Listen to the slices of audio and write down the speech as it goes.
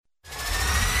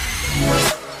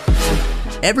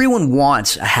Everyone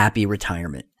wants a happy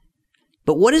retirement.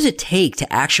 But what does it take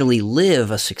to actually live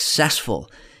a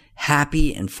successful,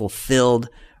 happy, and fulfilled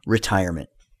retirement?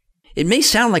 It may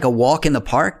sound like a walk in the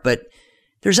park, but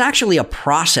there's actually a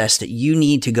process that you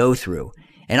need to go through.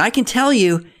 And I can tell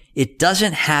you, it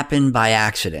doesn't happen by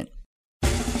accident.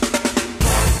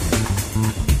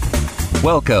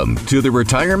 Welcome to the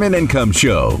Retirement Income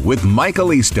Show with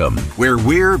Michael Eastham, where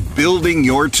we're building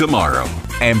your tomorrow.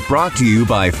 And brought to you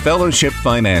by Fellowship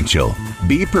Financial.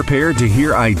 Be prepared to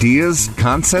hear ideas,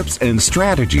 concepts, and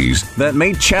strategies that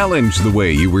may challenge the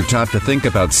way you were taught to think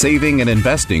about saving and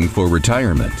investing for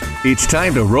retirement. It's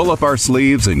time to roll up our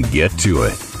sleeves and get to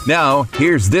it. Now,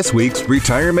 here's this week's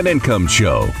Retirement Income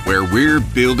Show, where we're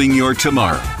building your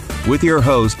tomorrow. With your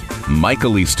host,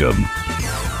 Michael Eastham.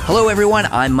 Hello, everyone.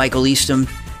 I'm Michael Eastham.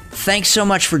 Thanks so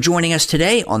much for joining us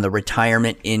today on the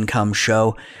Retirement Income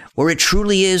Show, where it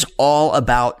truly is all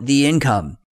about the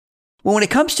income. Well, when it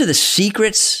comes to the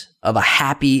secrets of a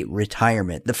happy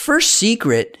retirement, the first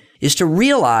secret is to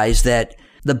realize that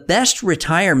the best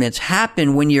retirements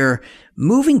happen when you're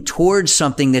moving towards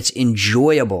something that's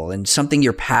enjoyable and something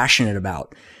you're passionate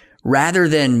about, rather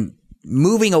than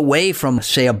moving away from,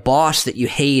 say, a boss that you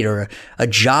hate or a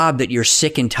job that you're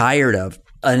sick and tired of,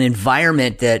 an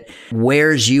environment that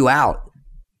wears you out.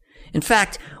 In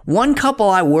fact, one couple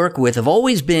I work with have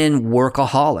always been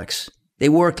workaholics. They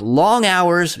worked long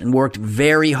hours and worked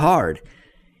very hard.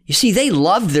 You see, they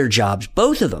loved their jobs,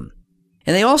 both of them.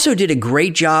 And they also did a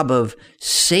great job of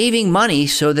saving money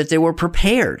so that they were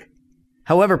prepared.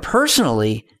 However,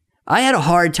 personally, I had a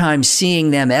hard time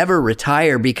seeing them ever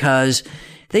retire because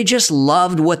they just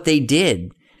loved what they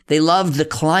did. They loved the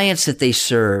clients that they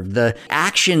served, the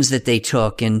actions that they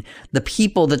took, and the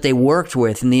people that they worked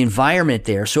with and the environment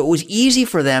there. So it was easy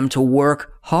for them to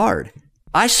work hard.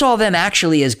 I saw them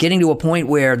actually as getting to a point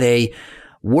where they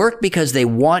work because they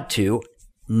want to,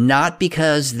 not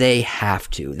because they have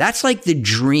to. That's like the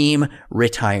dream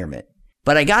retirement.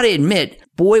 But I got to admit,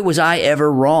 boy, was I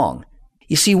ever wrong.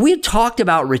 You see, we had talked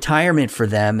about retirement for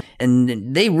them,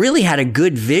 and they really had a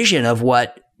good vision of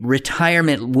what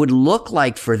retirement would look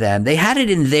like for them. They had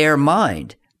it in their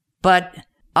mind. But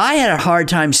I had a hard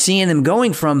time seeing them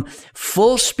going from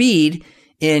full speed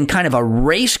in kind of a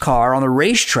race car on the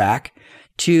racetrack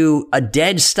to a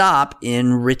dead stop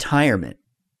in retirement.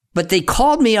 But they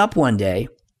called me up one day,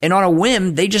 and on a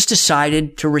whim, they just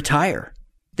decided to retire.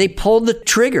 They pulled the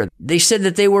trigger. They said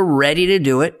that they were ready to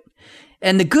do it.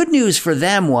 And the good news for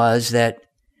them was that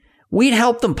we'd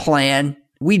helped them plan.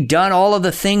 We'd done all of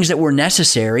the things that were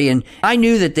necessary, and I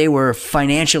knew that they were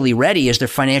financially ready as their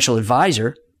financial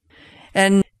advisor.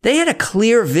 And they had a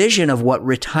clear vision of what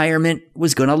retirement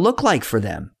was going to look like for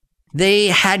them. They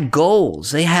had goals.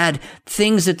 They had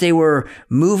things that they were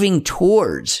moving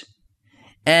towards.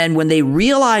 And when they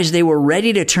realized they were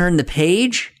ready to turn the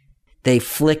page, they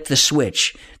flicked the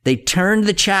switch. They turned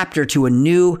the chapter to a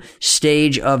new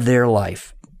stage of their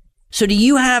life. So do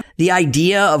you have the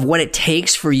idea of what it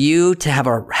takes for you to have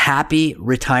a happy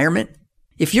retirement?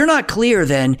 If you're not clear,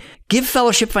 then give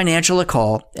Fellowship Financial a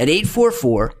call at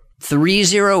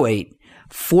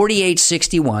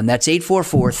 844-308-4861. That's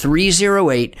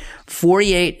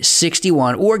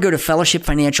 844-308-4861. Or go to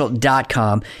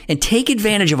fellowshipfinancial.com and take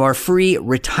advantage of our free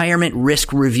retirement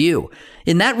risk review.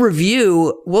 In that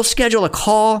review, we'll schedule a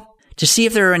call to see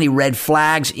if there are any red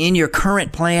flags in your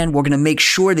current plan. We're going to make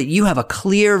sure that you have a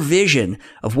clear vision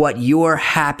of what your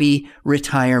happy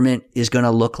retirement is going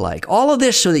to look like. All of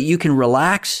this so that you can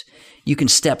relax, you can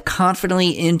step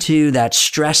confidently into that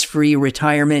stress-free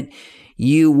retirement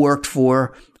you worked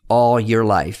for all your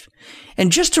life.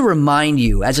 And just to remind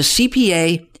you, as a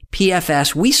CPA,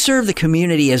 PFS, we serve the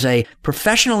community as a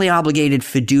professionally obligated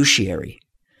fiduciary,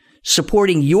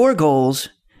 supporting your goals,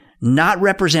 not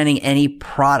representing any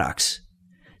products.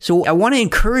 So I want to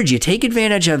encourage you, take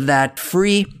advantage of that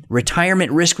free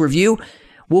retirement risk review.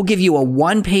 We'll give you a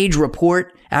one-page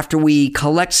report after we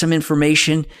collect some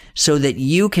information so that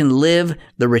you can live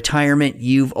the retirement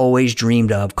you've always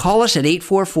dreamed of. Call us at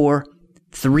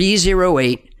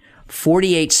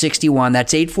 844-308-4861.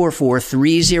 That's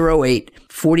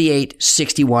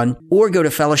 844-308-4861. Or go to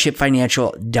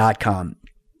fellowshipfinancial.com.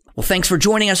 Well, thanks for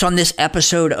joining us on this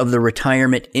episode of the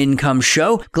Retirement Income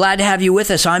Show. Glad to have you with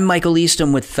us. I'm Michael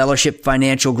Eastham with Fellowship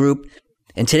Financial Group.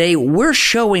 And today we're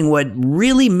showing what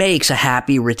really makes a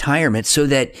happy retirement so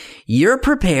that you're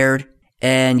prepared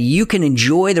and you can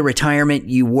enjoy the retirement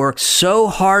you worked so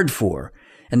hard for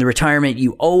and the retirement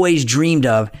you always dreamed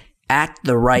of at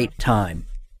the right time.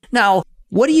 Now,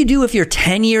 what do you do if you're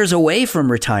 10 years away from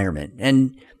retirement?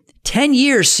 And 10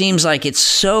 years seems like it's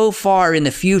so far in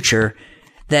the future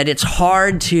that it's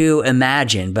hard to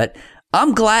imagine, but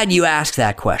I'm glad you asked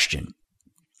that question.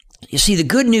 You see, the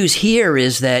good news here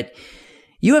is that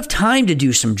you have time to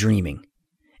do some dreaming,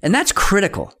 and that's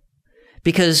critical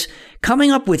because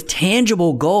coming up with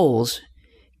tangible goals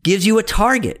gives you a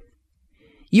target.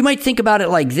 You might think about it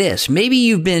like this. Maybe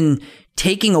you've been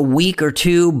taking a week or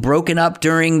two broken up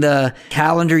during the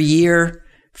calendar year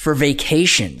for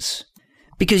vacations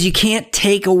because you can't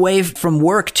take away from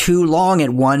work too long at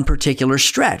one particular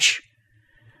stretch.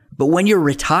 But when you're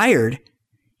retired,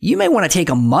 you may want to take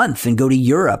a month and go to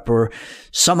Europe or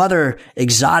some other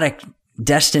exotic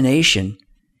destination.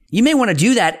 You may want to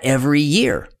do that every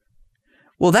year.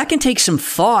 Well, that can take some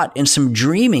thought and some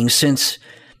dreaming since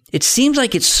it seems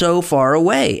like it's so far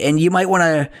away. And you might want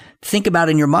to think about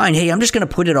in your mind, hey, I'm just going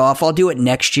to put it off. I'll do it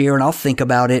next year and I'll think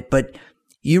about it. But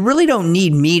you really don't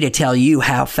need me to tell you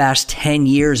how fast 10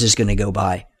 years is going to go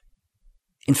by.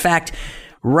 In fact,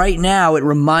 right now, it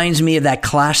reminds me of that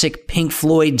classic Pink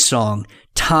Floyd song,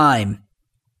 Time.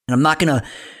 And I'm not going to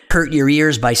hurt your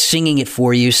ears by singing it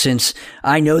for you since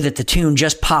I know that the tune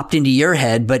just popped into your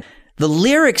head, but the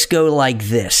lyrics go like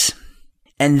this.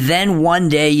 And then one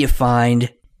day you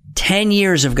find 10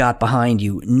 years have got behind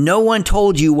you. No one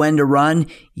told you when to run.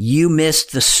 You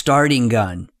missed the starting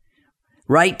gun.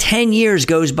 Right? 10 years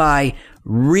goes by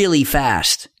really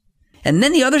fast. And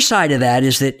then the other side of that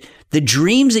is that the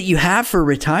dreams that you have for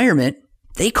retirement,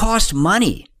 they cost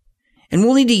money. And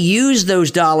we'll need to use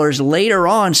those dollars later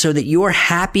on so that your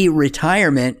happy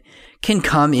retirement can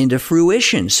come into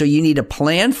fruition. So you need to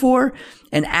plan for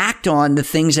and act on the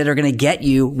things that are going to get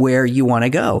you where you want to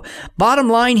go. Bottom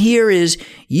line here is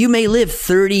you may live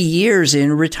 30 years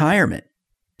in retirement.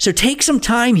 So take some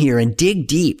time here and dig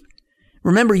deep.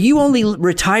 Remember, you only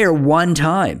retire one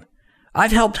time.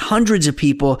 I've helped hundreds of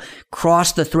people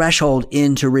cross the threshold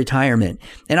into retirement,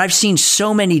 and I've seen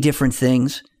so many different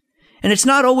things. And it's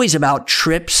not always about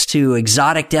trips to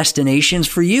exotic destinations.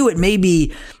 For you, it may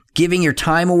be giving your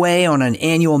time away on an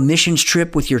annual missions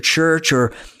trip with your church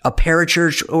or a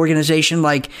parachurch organization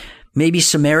like maybe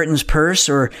Samaritan's Purse,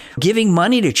 or giving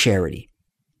money to charity.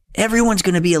 Everyone's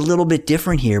going to be a little bit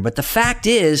different here, but the fact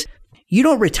is, you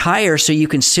don't retire so you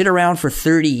can sit around for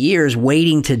 30 years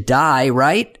waiting to die,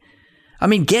 right? I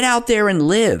mean, get out there and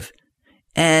live.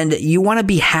 And you want to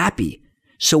be happy.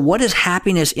 So what does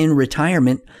happiness in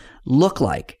retirement look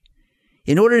like?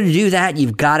 In order to do that,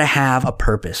 you've got to have a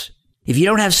purpose. If you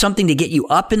don't have something to get you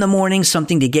up in the morning,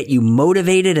 something to get you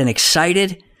motivated and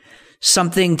excited,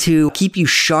 something to keep you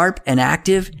sharp and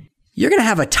active, you're going to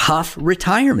have a tough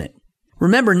retirement.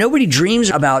 Remember, nobody dreams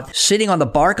about sitting on the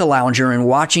Barcalounger and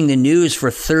watching the news for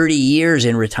 30 years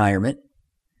in retirement.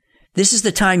 This is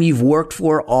the time you've worked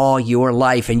for all your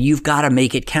life, and you've got to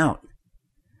make it count.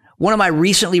 One of my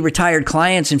recently retired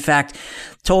clients, in fact,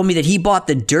 told me that he bought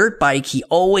the dirt bike he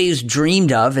always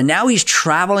dreamed of, and now he's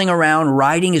traveling around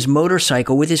riding his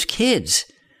motorcycle with his kids.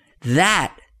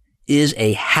 That is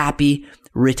a happy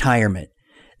retirement.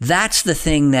 That's the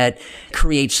thing that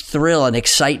creates thrill and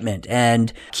excitement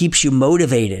and keeps you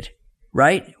motivated,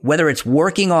 right? Whether it's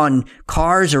working on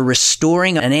cars or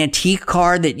restoring an antique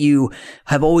car that you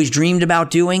have always dreamed about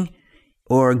doing,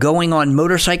 or going on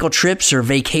motorcycle trips or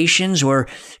vacations, or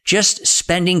just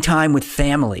spending time with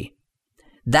family.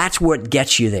 That's what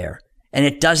gets you there. And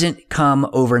it doesn't come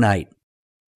overnight.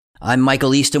 I'm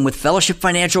Michael Easton with Fellowship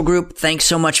Financial Group. Thanks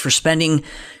so much for spending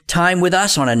time with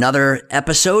us on another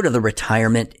episode of the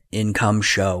Retirement Income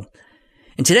Show.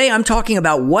 And today I'm talking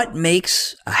about what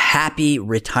makes a happy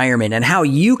retirement and how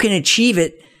you can achieve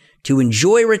it to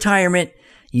enjoy retirement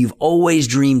you've always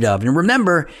dreamed of. And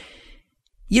remember,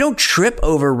 you don't trip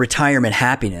over retirement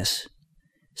happiness.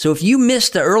 So if you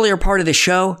missed the earlier part of the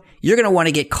show, you're going to want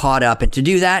to get caught up. And to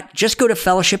do that, just go to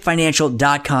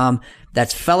fellowshipfinancial.com.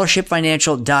 That's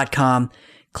fellowshipfinancial.com.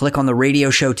 Click on the radio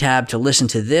show tab to listen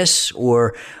to this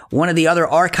or one of the other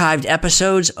archived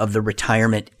episodes of the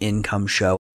Retirement Income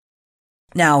Show.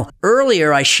 Now,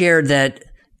 earlier I shared that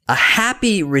a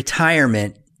happy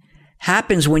retirement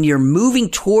happens when you're moving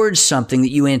towards something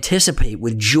that you anticipate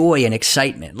with joy and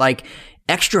excitement, like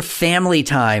extra family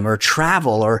time or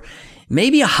travel or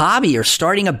maybe a hobby or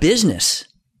starting a business.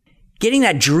 Getting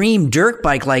that dream dirt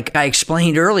bike, like I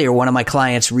explained earlier, one of my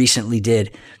clients recently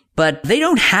did. But they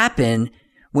don't happen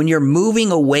when you're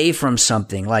moving away from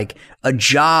something like a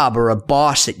job or a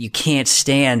boss that you can't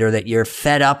stand or that you're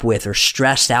fed up with or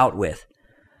stressed out with.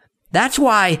 That's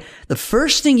why the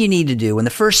first thing you need to do and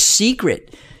the first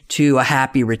secret to a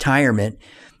happy retirement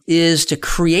is to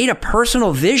create a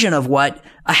personal vision of what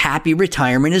a happy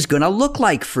retirement is going to look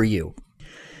like for you.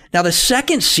 Now, the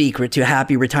second secret to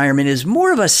happy retirement is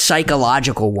more of a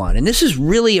psychological one, and this is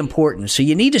really important, so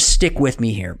you need to stick with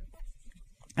me here.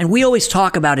 And we always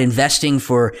talk about investing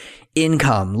for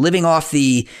income, living off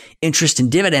the interest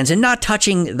and dividends, and not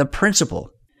touching the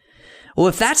principal. Well,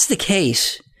 if that's the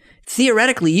case,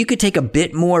 theoretically, you could take a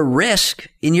bit more risk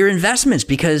in your investments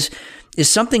because if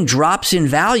something drops in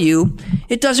value,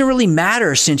 it doesn't really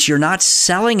matter since you're not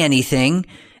selling anything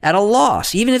at a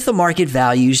loss, even if the market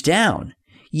value's down.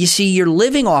 You see, you're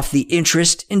living off the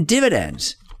interest and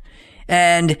dividends.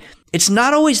 And it's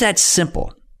not always that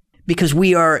simple because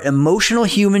we are emotional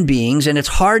human beings and it's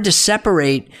hard to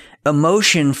separate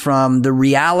emotion from the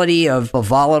reality of a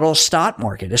volatile stock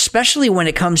market, especially when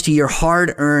it comes to your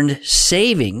hard-earned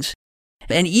savings.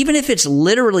 And even if it's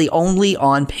literally only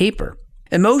on paper,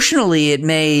 emotionally, it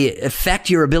may affect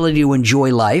your ability to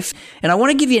enjoy life. And I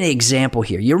want to give you an example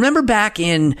here. You remember back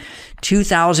in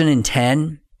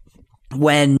 2010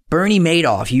 when Bernie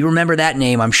Madoff, you remember that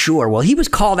name, I'm sure. Well, he was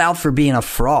called out for being a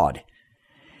fraud.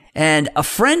 And a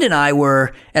friend and I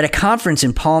were at a conference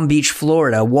in Palm Beach,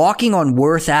 Florida, walking on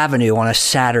Worth Avenue on a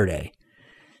Saturday.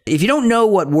 If you don't know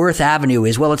what Worth Avenue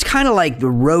is, well, it's kind of like the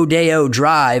Rodeo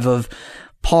Drive of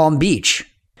Palm Beach.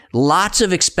 Lots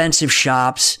of expensive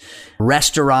shops,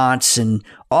 restaurants, and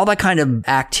all that kind of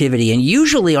activity. And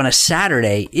usually on a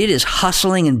Saturday, it is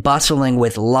hustling and bustling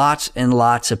with lots and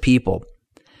lots of people.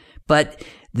 But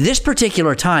this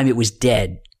particular time, it was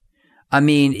dead. I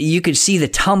mean, you could see the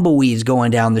tumbleweeds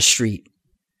going down the street.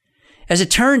 As it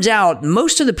turns out,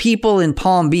 most of the people in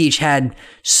Palm Beach had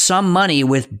some money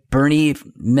with Bernie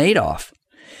Madoff.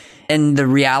 And the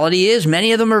reality is,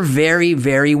 many of them are very,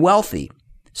 very wealthy.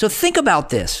 So think about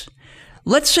this.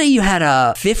 Let's say you had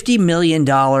a $50 million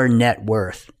net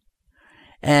worth.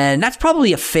 And that's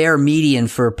probably a fair median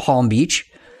for Palm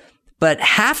Beach. But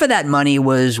half of that money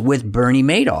was with Bernie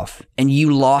Madoff, and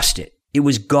you lost it. It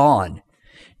was gone.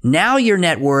 Now your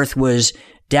net worth was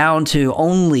down to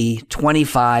only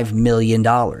 $25 million.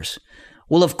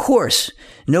 Well, of course,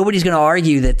 nobody's going to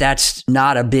argue that that's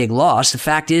not a big loss. The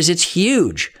fact is, it's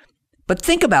huge. But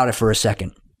think about it for a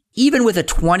second. Even with a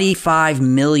 $25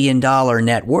 million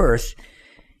net worth,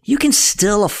 you can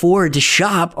still afford to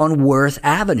shop on Worth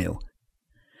Avenue.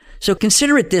 So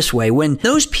consider it this way. When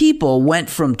those people went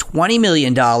from $20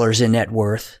 million in net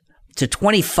worth to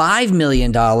 $25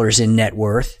 million in net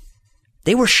worth,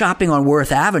 they were shopping on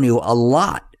Worth Avenue a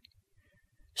lot.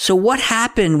 So what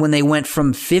happened when they went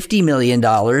from $50 million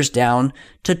down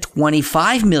to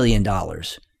 $25 million?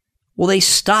 Well, they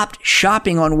stopped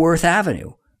shopping on Worth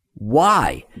Avenue.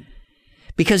 Why?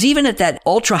 Because even at that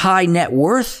ultra high net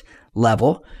worth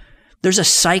level, there's a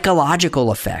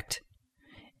psychological effect.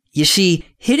 You see,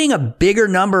 hitting a bigger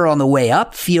number on the way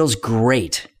up feels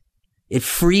great. It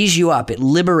frees you up. It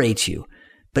liberates you.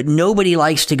 But nobody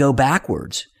likes to go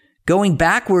backwards. Going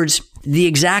backwards, the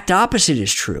exact opposite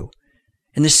is true.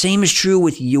 And the same is true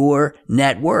with your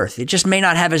net worth. It just may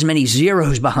not have as many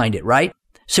zeros behind it, right?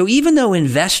 So even though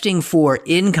investing for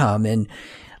income and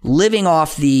living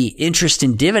off the interest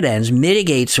and dividends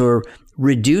mitigates or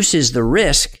reduces the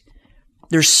risk,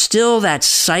 there's still that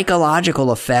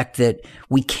psychological effect that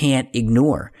we can't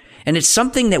ignore. And it's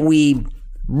something that we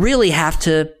really have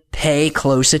to pay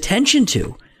close attention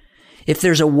to. If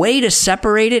there's a way to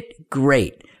separate it,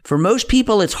 great. For most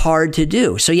people, it's hard to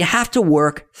do. So you have to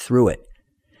work through it.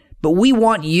 But we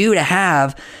want you to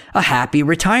have a happy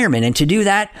retirement. And to do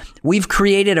that, we've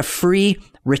created a free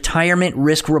retirement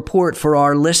risk report for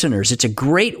our listeners. It's a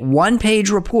great one-page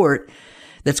report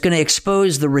that's going to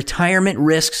expose the retirement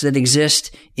risks that exist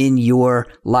in your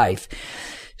life.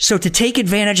 So to take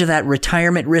advantage of that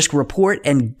retirement risk report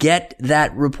and get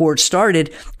that report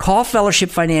started, call Fellowship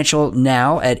Financial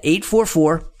now at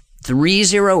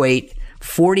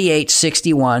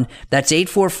 844-308-4861. That's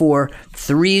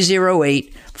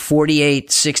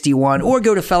 844-308-4861. Or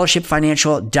go to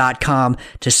fellowshipfinancial.com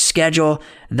to schedule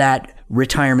that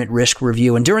retirement risk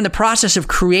review. And during the process of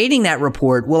creating that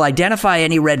report, we'll identify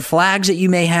any red flags that you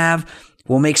may have.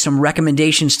 We'll make some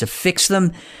recommendations to fix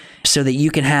them so that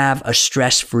you can have a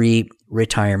stress-free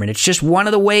retirement. It's just one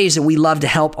of the ways that we love to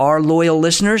help our loyal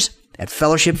listeners at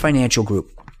Fellowship Financial Group.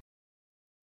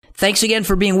 Thanks again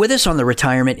for being with us on the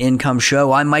Retirement Income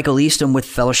Show. I'm Michael Eastham with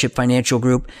Fellowship Financial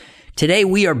Group. Today,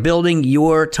 we are building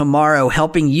your tomorrow,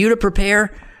 helping you to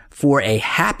prepare for a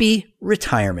happy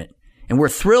retirement. And we're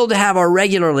thrilled to have our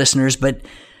regular listeners, but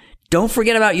don't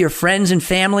forget about your friends and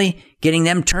family, getting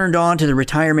them turned on to the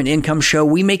Retirement Income Show.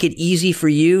 We make it easy for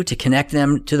you to connect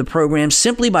them to the program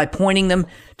simply by pointing them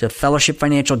to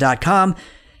fellowshipfinancial.com.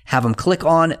 Have them click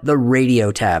on the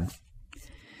radio tab.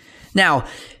 Now,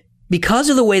 Because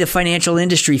of the way the financial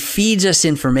industry feeds us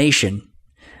information,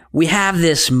 we have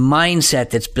this mindset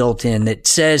that's built in that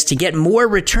says to get more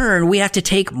return, we have to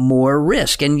take more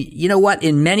risk. And you know what?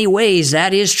 In many ways,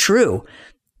 that is true.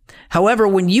 However,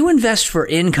 when you invest for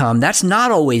income, that's not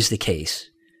always the case.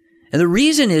 And the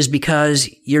reason is because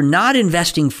you're not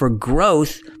investing for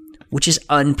growth, which is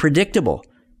unpredictable.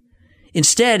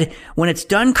 Instead, when it's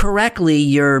done correctly,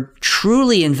 you're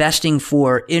truly investing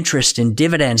for interest and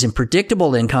dividends and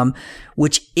predictable income,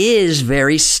 which is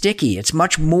very sticky. It's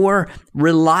much more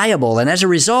reliable. And as a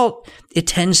result, it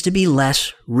tends to be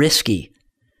less risky.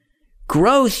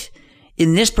 Growth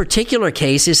in this particular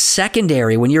case is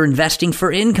secondary when you're investing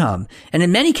for income. And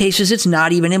in many cases, it's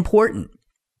not even important.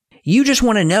 You just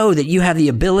want to know that you have the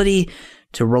ability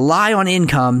to rely on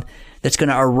income that's going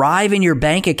to arrive in your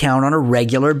bank account on a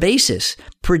regular basis,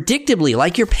 predictably,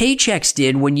 like your paychecks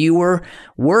did when you were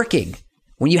working,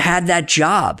 when you had that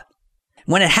job.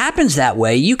 When it happens that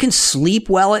way, you can sleep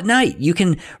well at night. You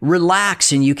can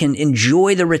relax and you can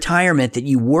enjoy the retirement that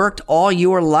you worked all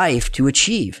your life to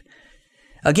achieve.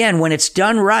 Again, when it's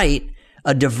done right,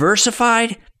 a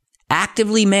diversified,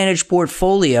 actively managed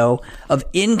portfolio of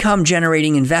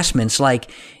income-generating investments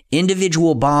like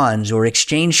individual bonds or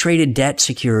exchange-traded debt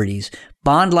securities,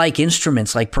 bond-like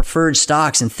instruments like preferred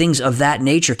stocks and things of that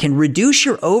nature can reduce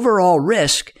your overall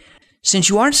risk since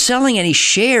you aren't selling any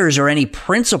shares or any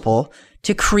principal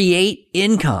to create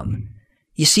income.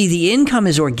 You see, the income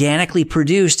is organically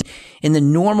produced in the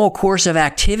normal course of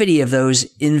activity of those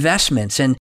investments,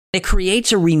 and it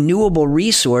creates a renewable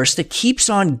resource that keeps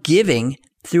on giving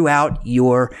throughout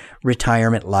your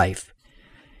retirement life.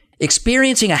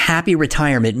 Experiencing a happy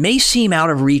retirement may seem out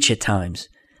of reach at times,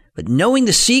 but knowing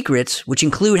the secrets, which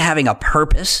include having a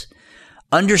purpose,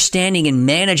 understanding and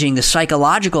managing the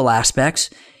psychological aspects,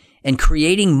 and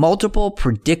creating multiple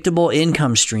predictable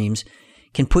income streams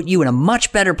can put you in a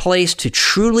much better place to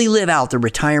truly live out the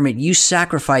retirement you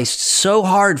sacrificed so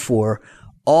hard for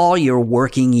all your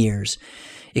working years,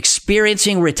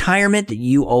 experiencing retirement that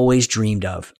you always dreamed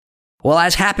of. Well,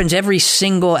 as happens every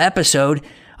single episode,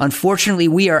 unfortunately,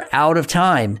 we are out of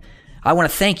time. I want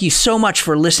to thank you so much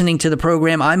for listening to the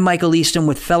program. I'm Michael Easton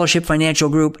with Fellowship Financial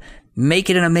Group. Make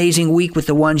it an amazing week with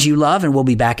the ones you love, and we'll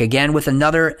be back again with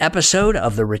another episode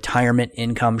of the Retirement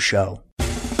Income Show.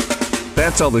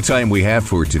 That's all the time we have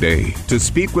for today. To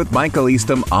speak with Michael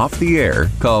Easton off the air,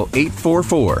 call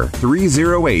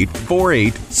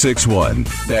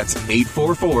 844-308-4861. That's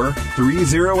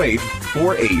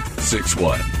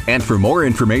 844-308-4861. And for more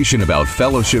information about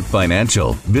Fellowship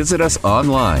Financial, visit us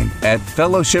online at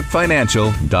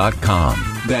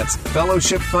fellowshipfinancial.com. That's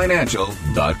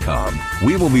fellowshipfinancial.com.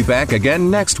 We will be back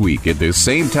again next week at this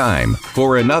same time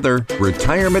for another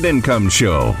Retirement Income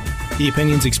Show. The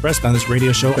opinions expressed on this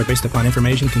radio show are based upon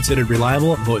information considered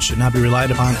reliable, though it should not be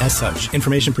relied upon as such.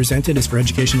 Information presented is for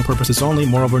educational purposes only.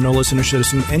 Moreover, no listener should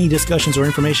assume any discussions or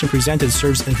information presented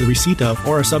serves as the receipt of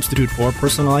or a substitute for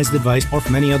personalized advice or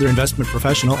from any other investment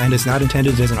professional and is not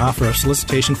intended as an offer of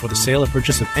solicitation for the sale or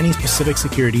purchase of any specific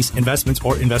securities, investments,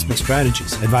 or investment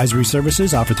strategies. Advisory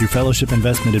services offered through Fellowship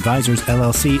Investment Advisors,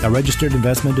 LLC, a registered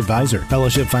investment advisor.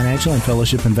 Fellowship Financial and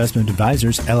Fellowship Investment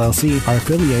Advisors, LLC, are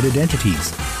affiliated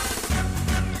entities.